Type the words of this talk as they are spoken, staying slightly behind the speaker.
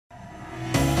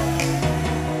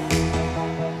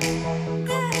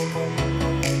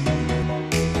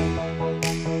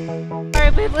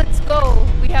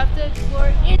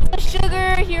explore It's a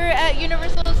Sugar here at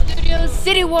Universal Studios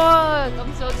City Walk.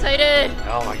 I'm so excited.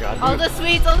 Oh my god. All the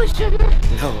sweets, all the sugar.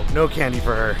 No candy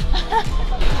for her.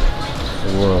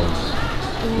 World's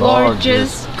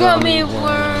largest gummy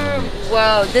worm.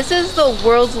 Wow, this is the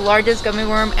world's largest gummy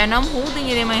worm and I'm holding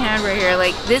it in my hand right here.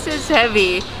 Like, this is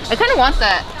heavy. I kind of want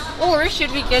that. Or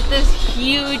should we get this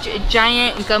huge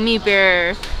giant gummy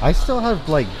bear? I still have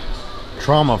like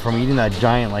trauma from eating that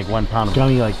giant like 1 pound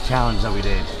gummy like challenge that we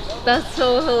did. That's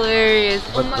so hilarious.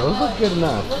 But those look good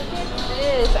enough. Look at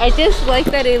this. I just like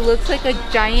that it looks like a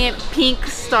giant pink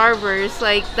starburst.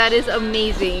 Like, that is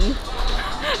amazing.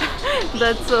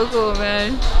 That's so cool,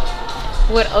 man.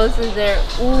 What else is there?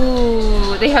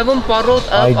 Ooh, they have them bottled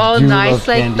up all nice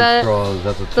like that.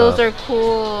 Those are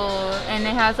cool. And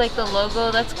it has like the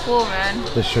logo. That's cool, man.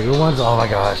 The sugar ones? Oh my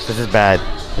gosh, this is bad.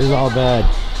 This is all bad.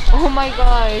 Oh my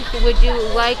gosh, would you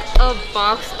like a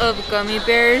box of gummy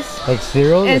bears? Like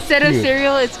cereal? Instead of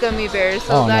cereal, it's gummy bears.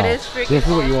 So that is freaking This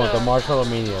is what you awesome. want, the Marshmallow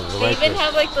Mania. They even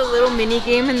have like the little mini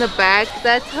game in the back.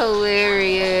 That's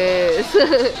hilarious.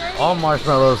 All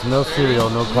marshmallows, no cereal,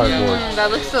 no cardboard.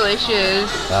 That looks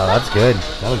delicious. Oh, that's good.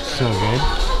 That looks so good.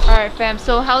 Alright fam,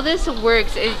 so how this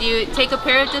works is you take a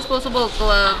pair of disposable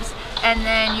gloves and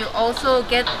then you also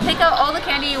pick out all the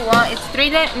candy you want. It's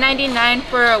 $3.99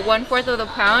 for 1/4 of the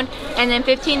pound and then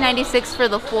 $15.96 for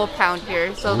the full pound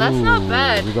here. So that's not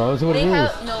bad. Regardless of what it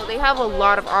is. No, they have a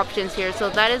lot of options here.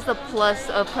 So that is the plus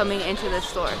of coming into this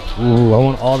store. Ooh, I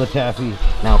want all the taffy.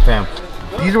 Now fam,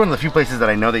 these are one of the few places that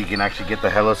I know that you can actually get the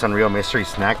Hello Sunreal mystery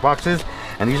snack boxes,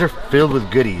 and these are filled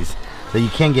with goodies that you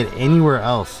can't get anywhere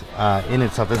else in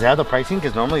itself. Does it have the pricing?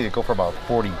 Because normally they go for about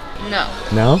 40. No.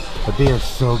 No? But they are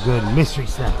so good. Mystery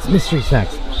snacks, mystery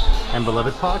snacks. And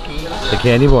beloved Pocky. The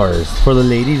candy bars for the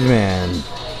ladies, man.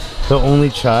 The only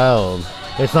child.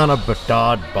 It's not a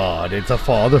dad bod, it's a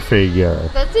father figure.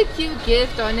 That's a cute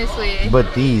gift, honestly.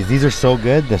 But these are so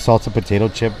good. The salted potato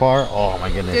chip bar, oh my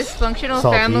goodness. Dysfunctional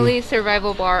family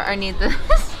survival bar. I need this.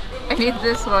 I need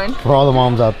this one. For all the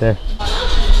moms out there.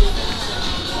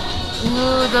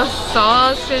 Ooh, the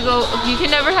socks. You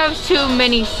can never have too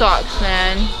many socks,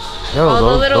 man.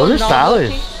 Yo, those are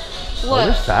stylish. What?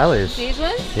 Those are stylish. These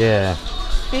ones? Yeah.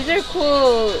 These are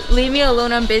cool. Leave me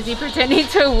alone, I'm busy pretending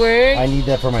to work. I need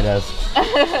that for my desk.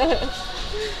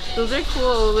 Those are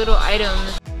cool little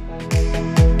items.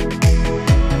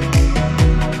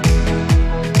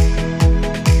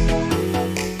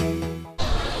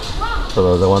 For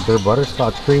those that want their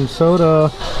butterscotch cream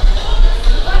soda.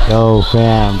 Yo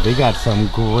fam, they got some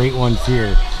great ones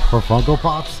here. For Funko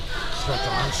Pops, Stretch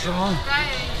Armstrong.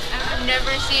 I've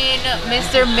never seen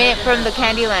Mr. Mint from the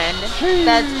Candyland.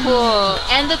 That's cool.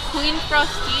 And the Queen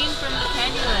Frostine from the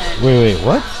Candyland. Wait,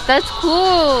 what? That's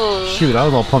cool. Shoot, I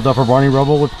was all pumped up for Barney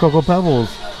Rubble with Cocoa Pebbles.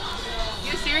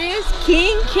 You serious?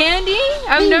 King Candy?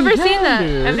 I've never seen that.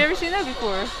 I've never seen that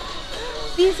before.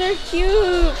 These are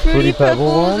cute. Fruity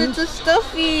Pebbles. It's a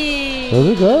stuffy. There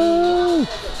we go.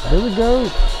 There we go.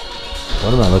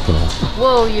 What am I looking at?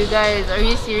 Whoa, you guys, are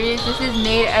you serious? This is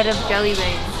made out of jelly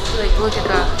beans. Like, look at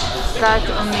that. That's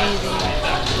amazing.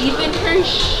 Even her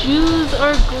shoes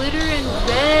are glitter and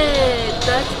red.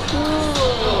 That's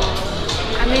cool.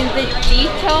 I mean, the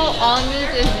detail on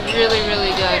this is really, really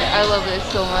good. I love this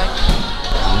so much.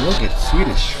 Look at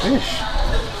Swedish Fish.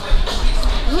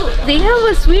 Look, they have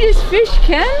a Swedish Fish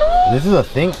candle? This is a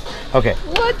thing. Okay.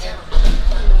 What?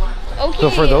 Okay.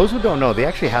 So for those who don't know, they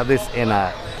actually have this in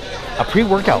a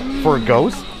pre-workout for a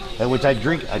ghost, which I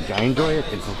drink. I enjoy it.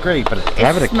 It's great, but to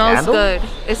have it a candle? It smells good.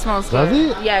 It smells good.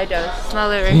 Does it? Yeah, it does.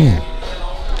 Smell it right here.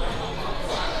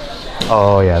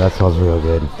 Oh yeah, that smells real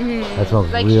good. That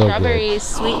smells like real strawberry good.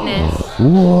 sweetness.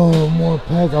 Whoa, more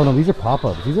pets. Oh no, these are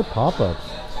pop-ups. These are pop-ups.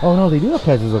 Oh no, they do have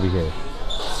pets over here.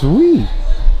 Sweet.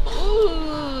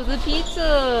 Ooh, the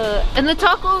pizza and the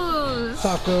tacos.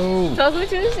 Taco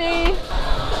Tuesday.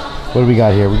 What do we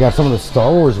got here? We got some of the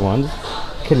Star Wars ones.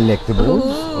 Collectibles.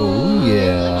 Oh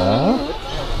yeah.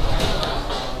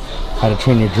 How to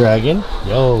Train Your Dragon.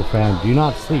 Yo fam, do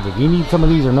not sleep. If you need some of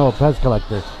these or know a pets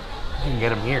collector, you can get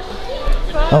them here.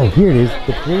 Oh, here it is.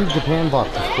 The Creative Japan box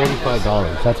is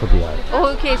 $45. That's what they are. Oh,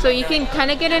 okay, so you can kind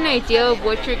of get an idea of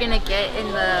what you're gonna get in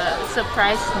the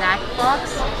surprise snack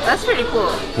box. That's pretty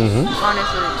cool,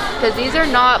 honestly. Because these are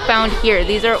not found here.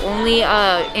 These are only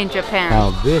in Japan.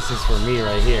 Now this is for me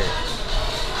right here.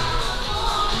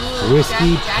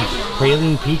 Whiskey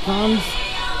praline pecans,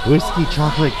 whiskey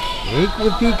chocolate cake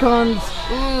with pecans.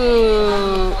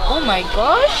 Ooh, oh my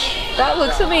gosh, that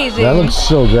looks amazing. That looks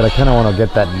so good. I kind of want to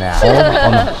get that now.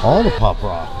 all the Pop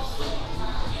Rocks.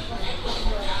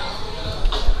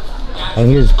 And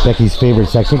here's Becky's favorite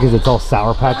section because it's all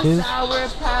Sour Patches. Sour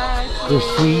Patch. They're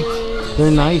sweet.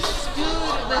 They're nice. Dude,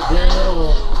 They're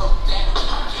little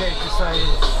character size,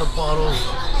 the bottles.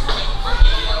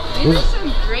 these are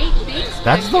some great things.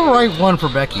 That's the right one for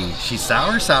Becky. She's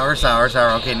sour, sour, sour,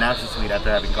 sour. Okay, now she's sweet after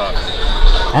having coffee.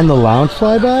 And the lounge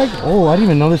fly bag? Oh, I didn't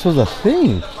even know this was a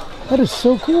thing. That is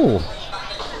so cool.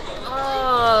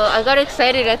 Oh, I got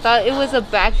excited. I thought it was a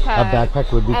backpack. A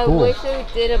backpack would be cool. I wish they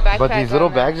did a backpack. But these little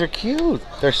on that. bags are cute.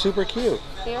 They're super cute.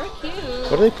 They are cute.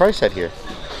 What are they priced at here?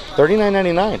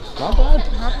 $39.99. Not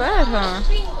bad. Not bad, huh?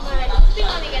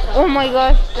 Oh my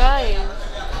gosh, guys.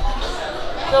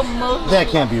 The most That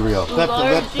can't be real.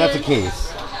 That's a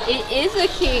case. It is a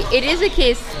case. It is a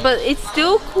case, but it's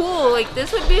still cool. Like,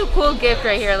 this would be a cool gift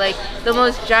right here. Like, the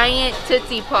most giant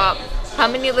Tootsie Pop. How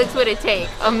many licks would it take?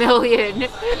 1 million.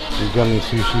 The gummy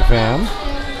sushi fam.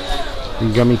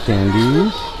 The gummy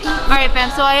candies. Alright fam,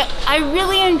 so I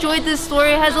really enjoyed this store.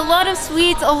 It has a lot of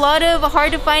sweets, a lot of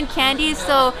hard to find candies.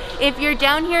 So if you're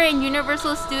down here in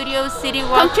Universal Studios City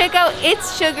Walk, come check out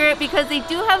It's Sugar because they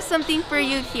do have something for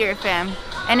you here fam.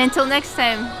 And until next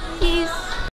time, peace.